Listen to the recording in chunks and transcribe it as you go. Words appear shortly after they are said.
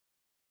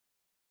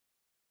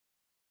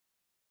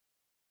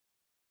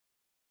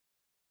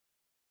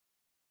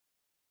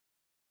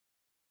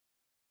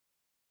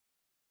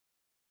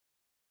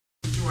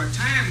our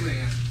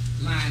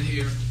timeline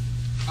here,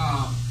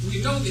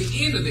 we know the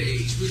end of the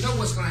age. We know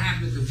what's going to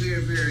happen at the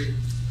very, very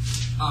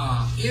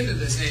end of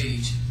this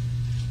age,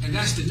 and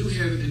that's the new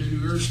heaven and the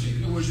new earth state.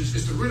 In other words,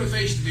 it's the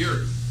renovation of the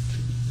earth.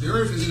 The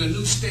earth is in a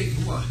new state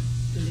of what?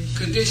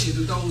 Condition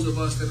to those of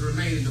us that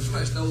remain in the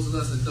flesh. Those of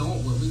us that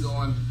don't, well, we're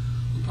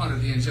part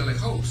of the angelic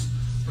host.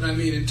 But I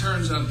mean, in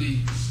terms of the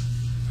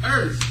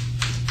earth,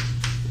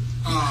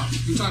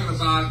 you're talking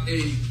about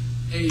a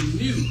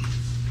new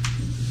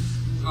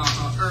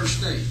earth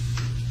state.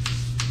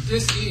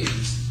 This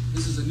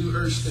is a new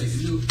earth state, a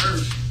new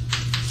earth.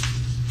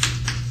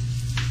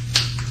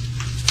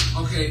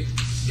 Okay,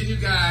 then you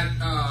got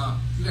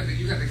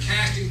the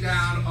casting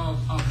down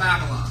of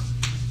Babylon.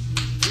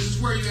 This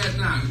is where you're at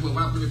now. Well,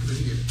 let me put it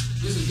here.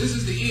 This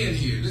is the end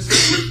here. This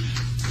is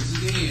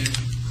the end.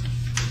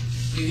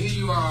 And here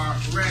you are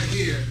right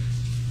here.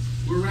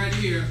 We're right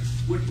here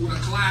with a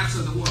collapse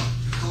of the what?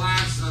 The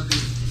collapse of the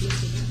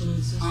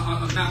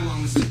of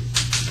Babylon. This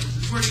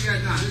is where you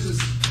got now. This is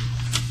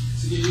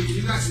so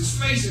you got some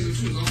space in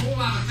between. There's a whole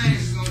lot of things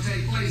that's going to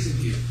take place in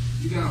here.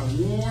 You got a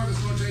war that's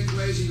going to take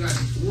place. You got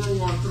World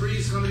War III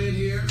is coming in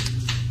here.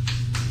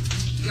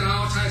 You got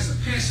all types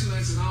of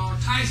pestilence and all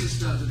types of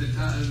stuff that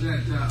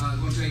are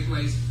going to take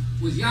place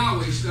with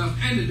Yahweh stuff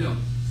and the devil.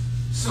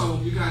 So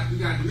you got the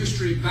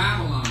mystery of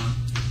Babylon,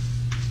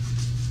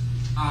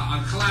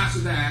 a collapse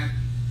of that.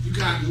 You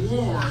got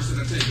wars that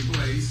are taking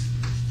place.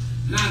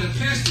 Now the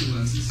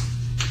pestilences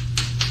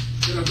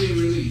that are being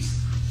released.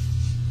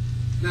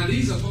 Now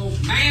these are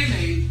both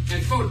man-made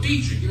and Fort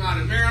Detrick. You know,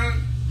 out of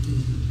Maryland.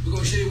 We're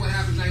going to show you what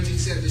happened in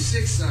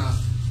 1976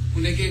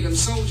 when they gave them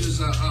soldiers.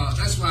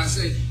 That's why I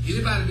say,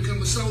 anybody become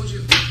a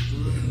soldier,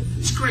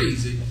 it's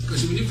crazy.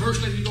 Because when you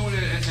first let you go in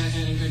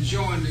and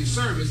join the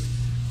service,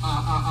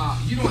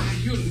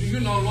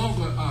 you're no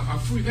longer a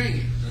free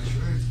man. That's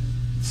right.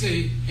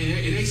 See,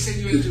 and they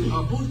send you into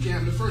a boot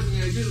camp. The first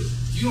thing they do,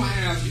 you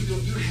have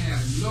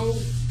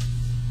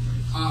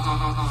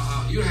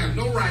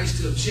no rights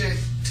to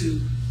object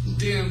to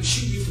them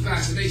shooting you for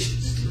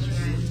vaccinations.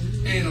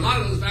 And a lot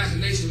of those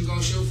vaccinations we're going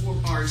to show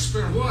forth are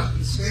experimental.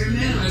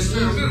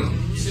 Experimental.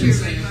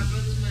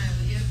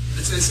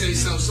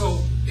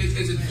 So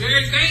it's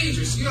very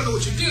dangerous. You don't know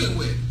what you're dealing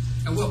with.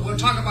 And we'll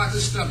talk about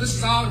this stuff. This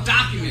is all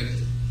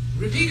documented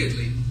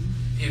repeatedly.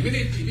 And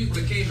many people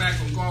that came back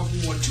from Gulf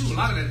War II, a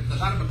lot of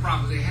the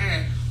problems they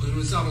had was a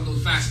result of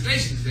those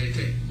vaccinations they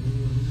take.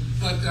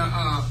 But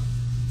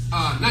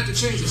not to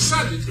change the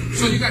subject,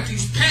 so you got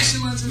these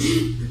pestilences,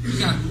 you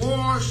got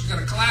wars, you got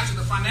a collapse of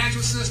the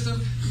financial system,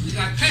 you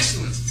got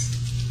pestilences.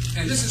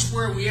 And this is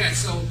where we at.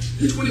 So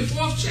the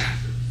 24th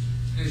chapter,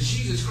 as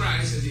Jesus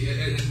Christ, as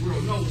the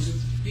world knows it,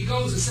 he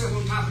goes and sits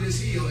on top of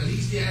this hill, and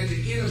he's there at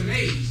the end of an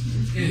age.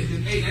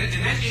 And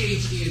that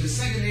age is the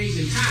second age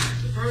in time.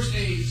 The first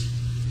age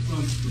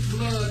from the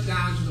flood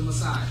down to the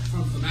Messiah.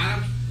 From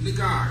Adam in the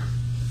garden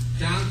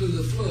down to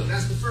the flood.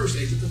 That's the first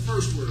age. It's the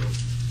first world.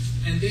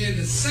 And then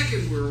the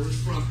second world is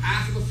from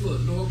after the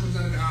flood. Noah comes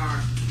out of the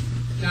ark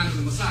down to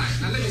the Messiah.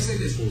 Now let me say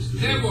this.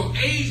 There were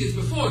ages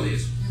before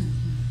this.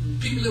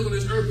 People lived on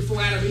this earth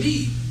before Adam and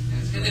Eve.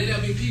 And then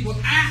there'll be people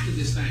after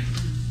this thing.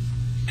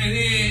 And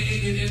then,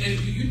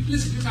 you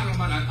listen, you're talking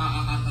about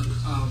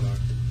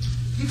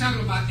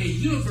a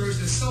universe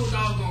that's so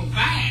doggone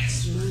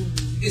vast,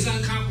 it's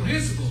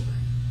incomprehensible.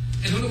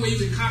 And the only way you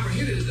can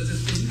comprehend it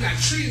is you got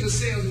trillions of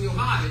cells in your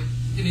body,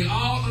 and they're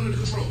all under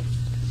control.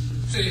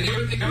 So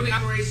everything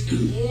operates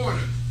in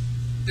order.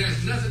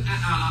 There's nothing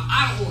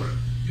out of order.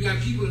 You got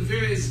people in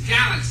various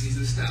galaxies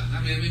and stuff.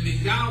 I mean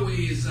Yahweh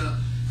is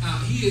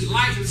He is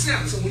life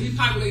Himself. So when you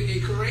populate a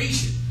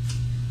creation,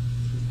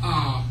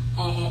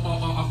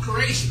 of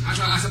creation, I'm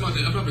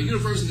talking about the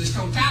universe in its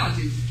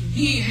totality.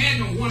 He ain't had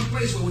no one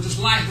place where this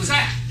life was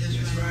at.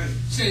 That's right.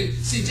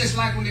 See, just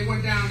like when they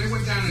went down in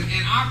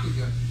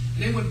Antarctica.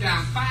 They went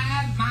down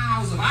 5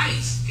 miles of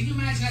ice. Can you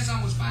imagine that's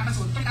almost 5 miles?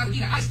 That's 3,000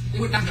 feet of ice. They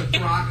went down to the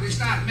rock and they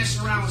started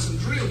messing around with some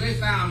drills. They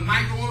found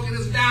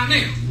microorganisms down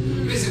there.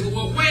 They said,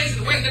 well, where's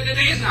the way that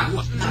there's not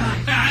one?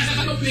 That's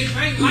no big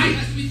thing. Life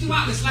has to be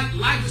throughout. It's like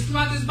life is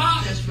throughout this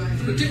body. That's right.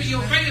 From the tip of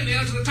your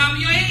fingernail to the top of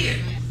your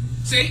head.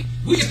 See?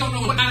 We just don't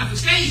know what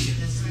manifestation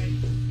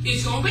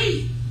it's going to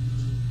be.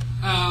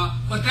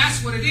 But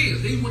that's what it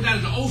is. They went down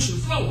to the ocean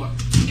floor,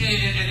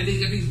 and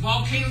these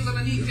volcanoes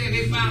underneath there,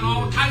 they found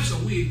all types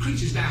of weird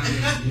creatures down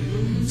there.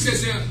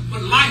 Says there,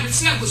 but life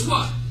itself was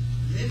what?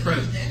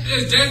 Present.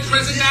 It's dead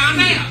present down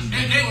there.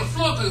 And they were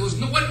floating because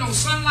there wasn't no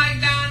sunlight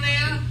down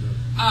there.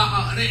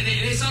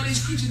 They saw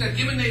these creatures that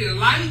emanated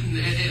light, and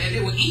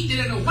they were eating. They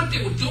didn't know what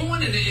they were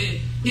doing, and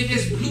it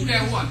just blew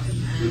their what?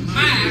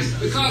 Mind,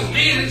 because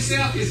man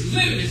himself is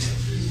limited.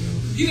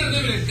 He's not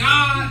limited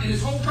God and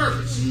His whole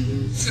purpose.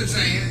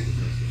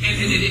 And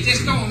they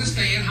just don't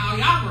understand how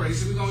He operates.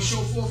 So we're going to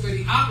show forth that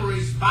He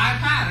operates by a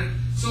pattern.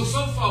 So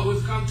far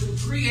we've come to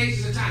 3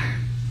 ages of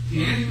time.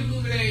 The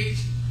antediluvian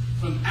age,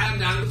 from Adam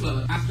down to the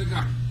flood, after the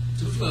garden,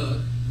 to the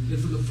flood. Then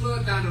from the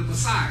flood down to the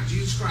Messiah,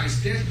 Jesus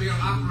Christ, death, burial,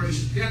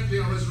 operation, death,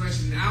 burial,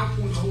 resurrection, and the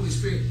outpouring of the Holy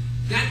Spirit.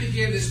 that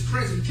began this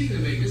present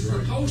kingdom age. This is the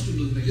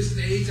post-diluvian age. This is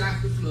the age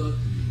after the flood.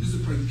 This is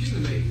the present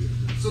kingdom age.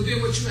 So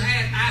then what you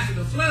had after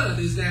the flood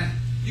is that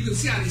you can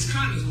see how these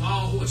continents were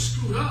all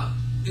screwed up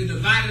and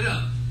divided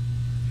up.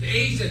 The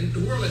age that the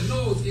world that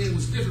knows in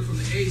was different from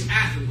the age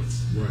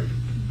afterwards. Right.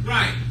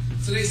 Right.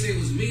 So they say it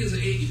was millions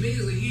of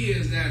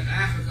years that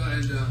Africa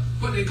and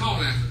what they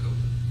call Africa.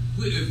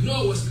 If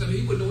Noah was coming,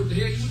 he wouldn't know what the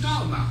hell you were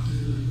talking about.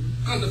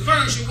 Because the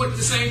furniture wasn't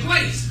the same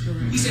place.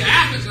 He said,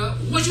 Africa,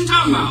 what you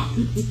talking about?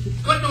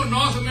 Wasn't no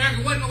North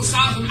America, wasn't no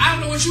South America. I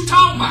don't know what you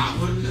talking about.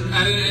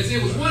 And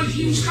it was one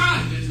huge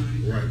continent.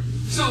 Right.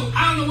 So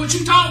I don't know what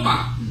you talking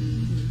about.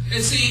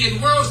 And see,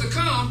 in worlds to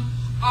come,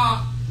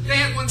 they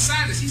had one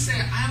scientist. He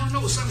said, I don't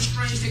know, something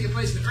strange taking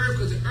place in the earth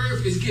because the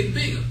earth is getting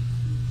bigger.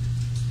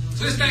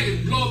 So this thing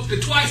can blow up to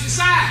twice its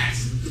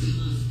size.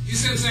 You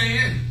see what I'm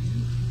saying?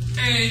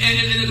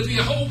 And it'll be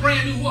a whole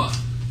brand new what?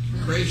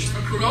 Creation. A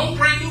whole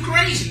brand new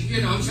creation.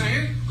 You know what I'm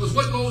saying? Because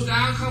what goes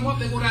down, come up,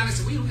 they go down and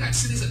say, we got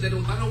cities that are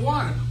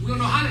underwater. We don't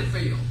know how that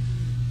failed.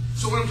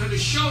 So what I'm trying to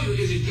show you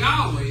is that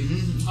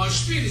Yahweh, our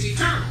spirit is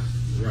eternal.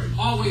 Right.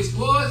 Always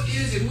was,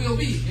 is, and will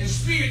be. And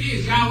spirit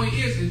is, Yahweh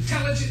is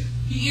intelligent.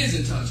 He is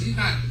intelligent.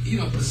 He's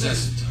not,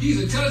 possessive.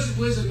 He's intelligent,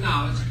 wisdom,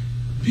 knowledge,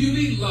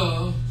 beauty,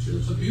 love,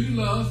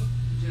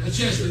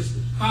 justice,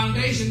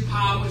 foundation,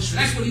 power.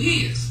 That's what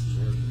he is.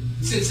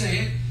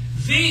 Saying.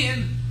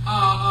 Then,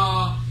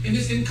 in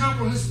this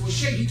incomprehensible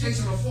shape, he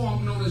takes on a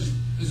form known as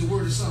the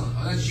Word of Son.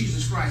 That's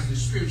Jesus Christ in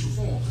his spiritual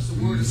form. That's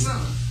the Word of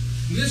Son.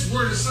 And this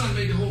Word of Son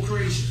made the whole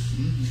creation.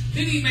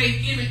 Then he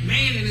made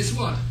man in his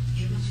what?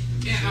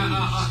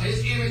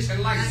 His image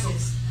and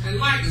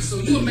likeness. So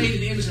you are made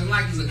in the image and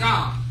likeness of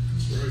God.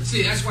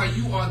 See, that's why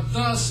you are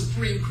the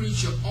supreme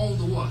creature on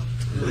the what?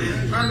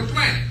 On the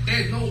planet.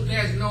 There's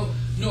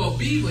no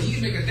beaver. He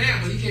can make a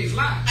dam, but he can't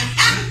fly.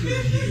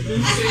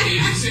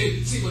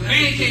 see, when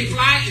man can't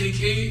fly, and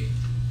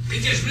it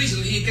just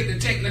recently he get the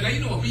technique. Now you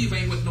know a beaver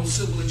ain't with no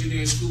civil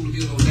engineering school to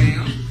build no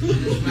dam.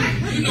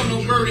 You know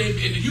no bird ain't,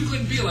 and you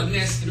couldn't build a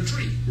nest in a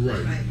tree.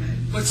 Right.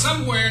 But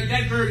somewhere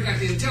that bird got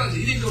the intelligence.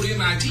 He didn't go to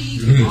MIT,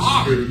 he went to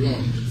Harvard.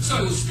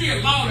 So it was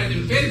spirit law that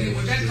embedded him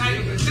with that type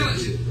of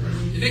intelligence.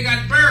 And they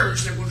got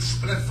birds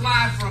that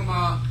fly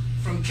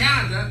from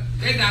Canada.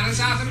 They're down in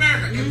South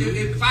America.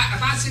 If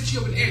I set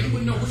you up in the air, you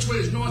wouldn't know which way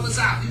is north or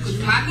south. You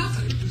couldn't fly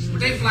nothing. But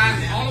they fly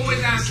all the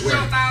way down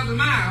 12,000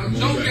 miles.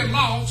 Don't get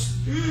lost.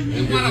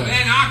 And one of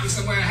Antarctica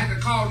somewhere had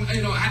to call,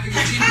 had to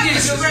get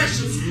GPS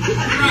system.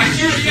 Right,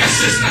 GPS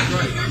system.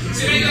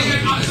 See,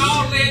 it's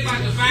all led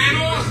by divine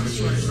order.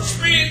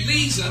 Spirit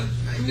leads them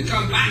to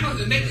come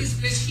backwards and make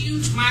this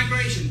huge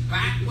migration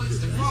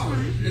backwards and forward.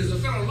 There's a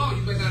federal law,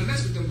 you better not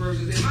mess with them birds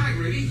if they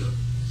migrate either.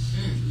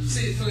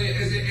 See, so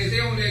as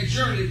they're on their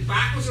journey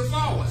backwards or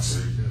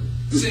forwards.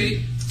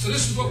 See, so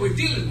this is what we're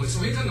dealing with. So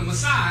here comes the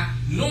Messiah,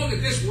 knowing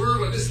that this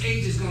world or this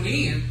age is going to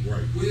end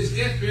with his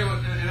death, burial,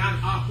 and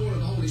outpouring of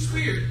the Holy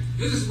Spirit.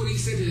 This is what he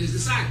said to his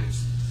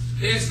disciples.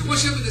 What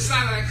shall be the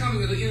sign that I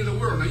come to the end of the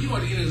world? Now you are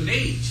at the end of an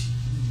age.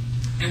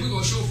 And we're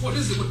going to show forth.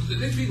 This is what the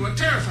people are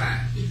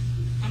terrified.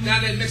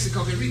 Down there in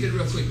Mexico, can read that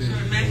real quick, man.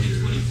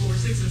 Matthew 24,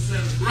 6 and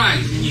 7. Right.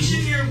 And you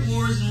should hear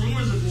wars and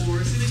rumors of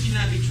wars, so that you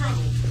not be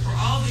troubled. For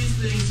all these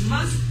things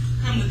must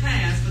come to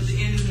pass, but the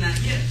end is not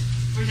yet.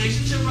 For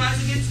nation shall rise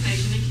against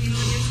nation, and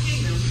kingdom against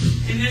kingdom,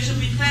 and there shall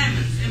be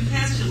famines and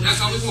pestilences. That's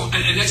all we want.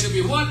 And there shall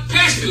be what?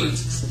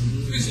 Pestilences.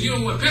 You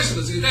know what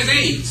pestilence is? That's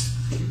AIDS.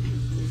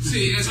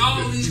 See, there's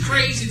all these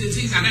crazy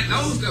diseases.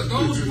 Now,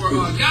 those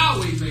were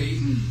Yahweh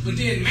made. But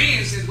then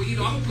man said, well, I'm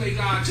going to play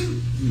God too.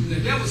 And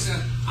the devil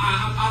said,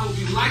 I will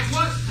be like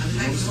what?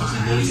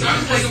 He said,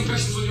 I'm going to put some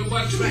pestilence on your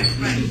butt too.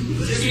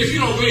 See, if you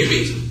don't believe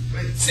me.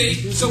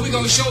 See, so we're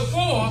going to show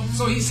forth.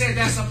 So he said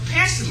that's a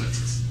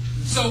pestilence.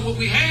 So what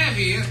we have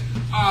here,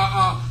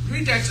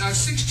 read that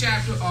 6th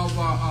chapter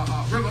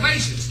of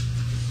Revelations.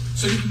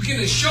 So you begin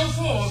to show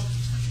forth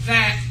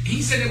that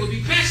he said there would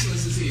be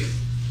pestilences here.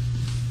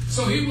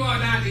 So here we are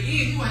down at the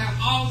end. You will have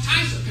all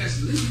types of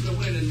pestilences. This is the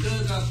way that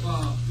dug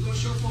up. We're going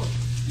to show forth.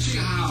 See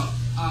how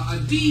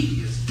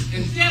devious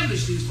and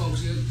devilish these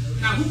folks is.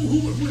 Now, who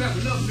would have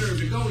enough nerve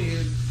to go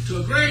in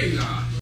to a graveyard